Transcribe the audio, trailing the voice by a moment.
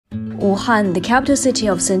Wuhan, the capital city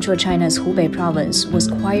of central China's Hubei province, was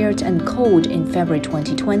quiet and cold in February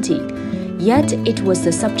 2020, yet it was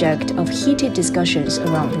the subject of heated discussions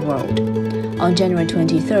around the world. On January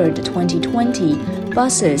 23, 2020,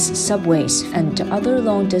 buses, subways, and other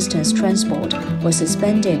long-distance transport were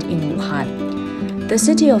suspended in Wuhan. The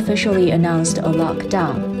city officially announced a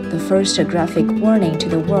lockdown, the first graphic warning to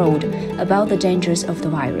the world about the dangers of the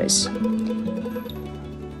virus.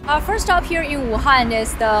 First stop here in Wuhan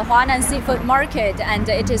is the Huanan Seafood Market, and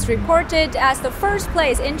it is reported as the first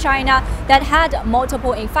place in China that had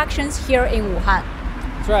multiple infections here in Wuhan.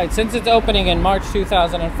 That's right. Since its opening in March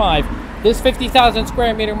 2005, this 50,000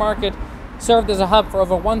 square meter market served as a hub for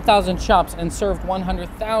over 1,000 shops and served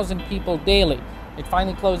 100,000 people daily. It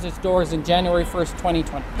finally closed its doors in January 1st,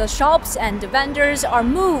 2020. The shops and vendors are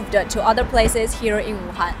moved to other places here in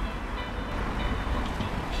Wuhan.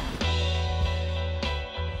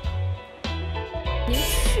 您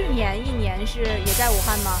去年一年是也在武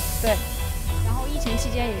汉吗？对。然后疫情期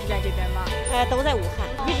间也是在这边吗？都在武汉，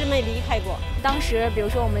一直没离开过。当时比如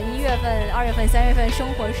说我们1月份、2月份、3月份生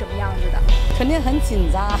活是什么样子的？肯定很紧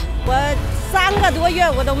张。我3个多月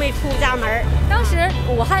我都没出家门。当时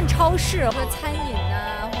武汉超市或者餐饮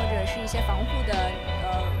啊，或者是一些防护的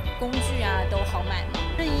工具啊，都好买吗？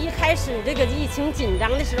这一开始这个疫情紧张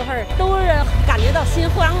的时候，都是感觉到心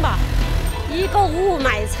慌吧。 一购物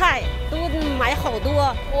买菜都买好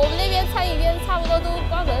多，我们那边餐饮店差不多都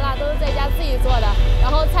关门了，都是在家自己做的，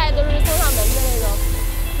然后菜都是送上门的那种，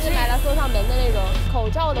就是买了送上门的那种。口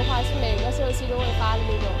罩的话是每个社区都会发的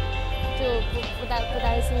那种，就不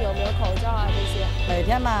担心有没有口罩啊这些。每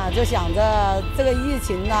天嘛就想着这个疫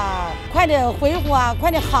情呐，快点恢复啊，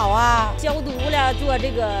快点好啊，消毒了，做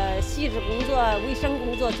这个细致工作、卫生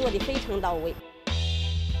工作做得非常到位。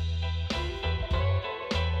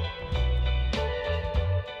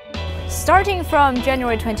 Starting from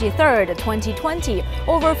January 23rd, 2020,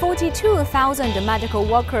 over 42,000 medical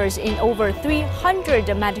workers in over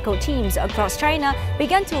 300 medical teams across China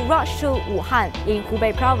began to rush to Wuhan in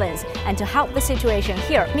Hubei province and to help the situation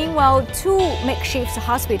here. Meanwhile, 2 makeshift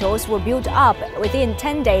hospitals were built up within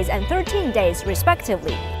 10 days and 13 days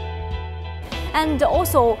respectively. And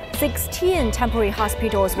also, 16 temporary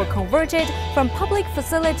hospitals were converted from public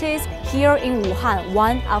facilities here in Wuhan,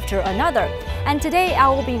 one after another. And today, I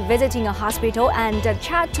will be visiting a hospital and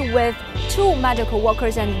chat with 2 medical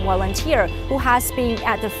workers and volunteer who has been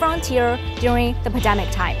at the frontier during the pandemic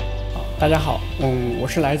time. 大家好，我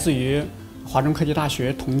是来自于华中科技大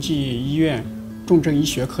学同济医院重症医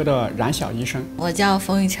学科的冉晓医生。我叫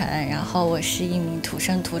冯雨晨，然后我是一名土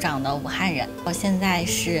生土长的武汉人。我现在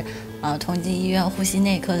是同济医院呼吸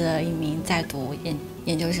内科的一名在读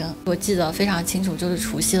研究生。我记得非常清楚，就是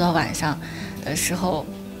除夕的晚上的时候。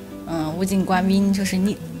 武警官兵就是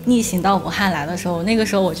逆行到武汉来的时候，那个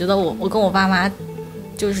时候我觉得我跟我爸妈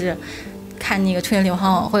就是看那个春节联欢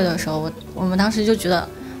晚会的时候，我们当时就觉得，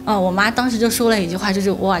我妈当时就说了一句话，就是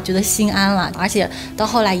哇，觉得心安了。而且到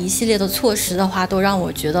后来一系列的措施的话，都让我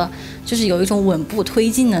觉得就是有一种稳步推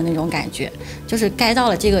进的那种感觉，就是该到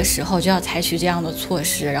了这个时候就要采取这样的措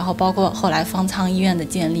施。然后包括后来方舱医院的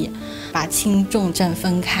建立，把轻重症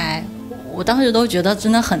分开。 我当时都觉得真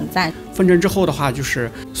的很赞。分诊之后的话，就是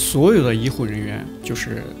所有的医护人员，就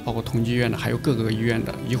是包括同济医院的，还有各个医院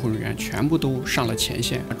的医护人员，全部都上了前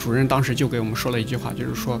线。主任当时就给我们说了一句话，就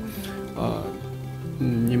是说，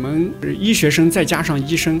你们医学生再加上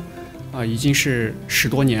医生，已经是10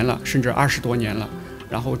多年了，甚至20多年了。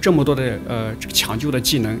然后这么多的这个抢救的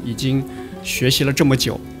技能，已经学习了这么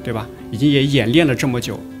久，对吧？已经也演练了这么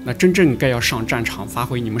久。 那真正该要上战场发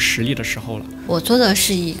挥你们实力的时候了。我做的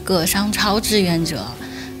是一个商超志愿者，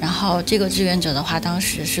然后这个志愿者的话，当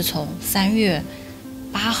时是从3月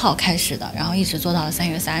8号开始的，然后一直做到了3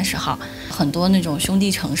月30号。很多那种兄弟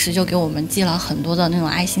城市就给我们寄了很多的那种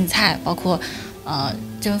爱心菜，包括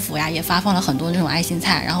政府呀也发放了很多那种爱心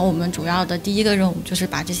菜。然后我们主要的第一个任务就是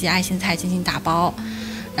把这些爱心菜进行打包。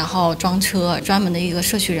 然后装车，专门的一个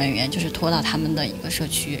社区人员就是拖到他们的一个社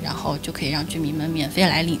区，然后就可以让居民们免费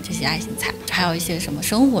来领这些爱心菜，还有一些什么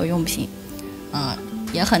生活用品，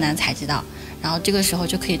也很难采集到。然后这个时候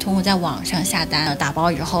就可以通过在网上下单，打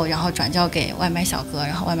包以后，然后转交给外卖小哥，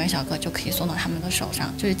然后外卖小哥就可以送到他们的手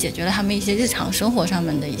上，就是解决了他们一些日常生活上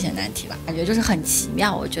面的一些难题吧。感觉就是很奇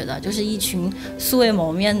妙，我觉得就是一群素未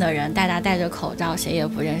谋面的人，大家戴着口罩，谁也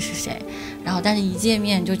不认识谁，然后但是一见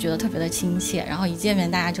面就觉得特别的亲切，然后一见面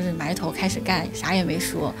大家就是埋头开始干，啥也没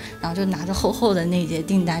说，然后就拿着厚厚的那节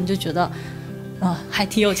订单，就觉得，还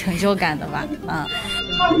挺有成就感的吧，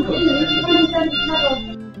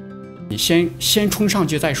你先冲上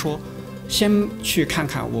去再说，先去看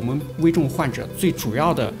看我们危重患者最主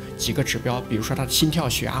要的几个指标，比如说他的心跳、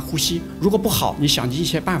血压、呼吸，如果不好，你想尽一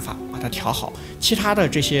切办法把它调好。其他的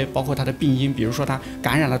这些，包括他的病因，比如说他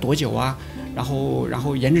感染了多久啊，然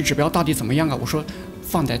后炎症指标到底怎么样啊？我说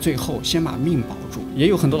放在最后，先把命保住。也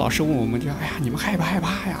有很多老师问我们，就哎呀，你们害不害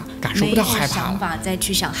怕呀？感受不到害怕了，没有想法再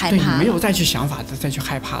去想害对，怕，没有再去想法再去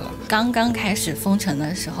害怕了。刚刚开始封城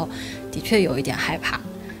的时候，的确有一点害怕，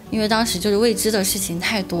因为当时就是未知的事情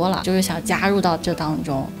太多了，就是想加入到这当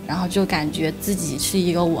中，然后就感觉自己是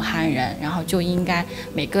一个武汉人，然后就应该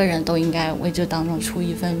每个人都应该为这当中出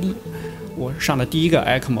一份力。我上的第一个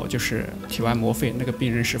ECMO 就是体外膜肺，那个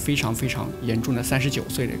病人是非常非常严重的39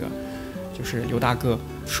岁，这个就是刘大哥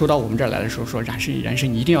说到我们这儿来的时候说冉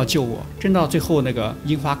生你一定要救我。真到最后那个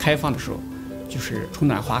樱花开放的时候，就是春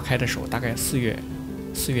暖花开的时候，大概4月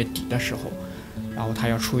底的时候，然后他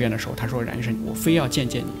要出院的时候，他说冉生我非要见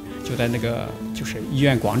见你，就在那个就是医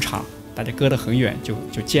院广场，大家隔得很远就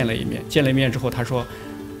见了一面。见了一面之后，他说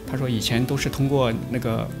以前都是通过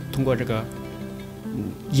这个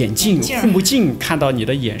眼镜护目镜看到你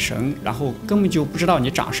的眼神，然后根本就不知道你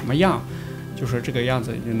长什么样，就说这个样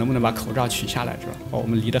子你能不能把口罩取下来，我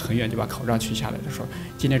们离得很远就把口罩取下来，他说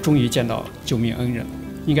今天终于见到救命恩人了，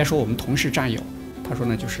应该说我们同事战友。他说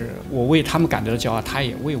呢，就是我为他们感觉到骄傲，他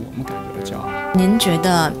也为我们感觉到骄傲。您觉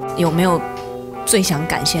得有没有最想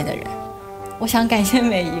感谢的人？我想感谢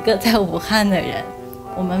每一个在武汉的人，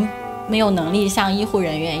我们没有能力像医护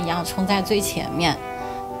人员一样冲在最前面，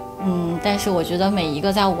但是我觉得每一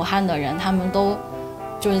个在武汉的人，他们都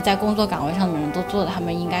就是在工作岗位上的人都做了他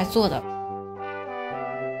们应该做的。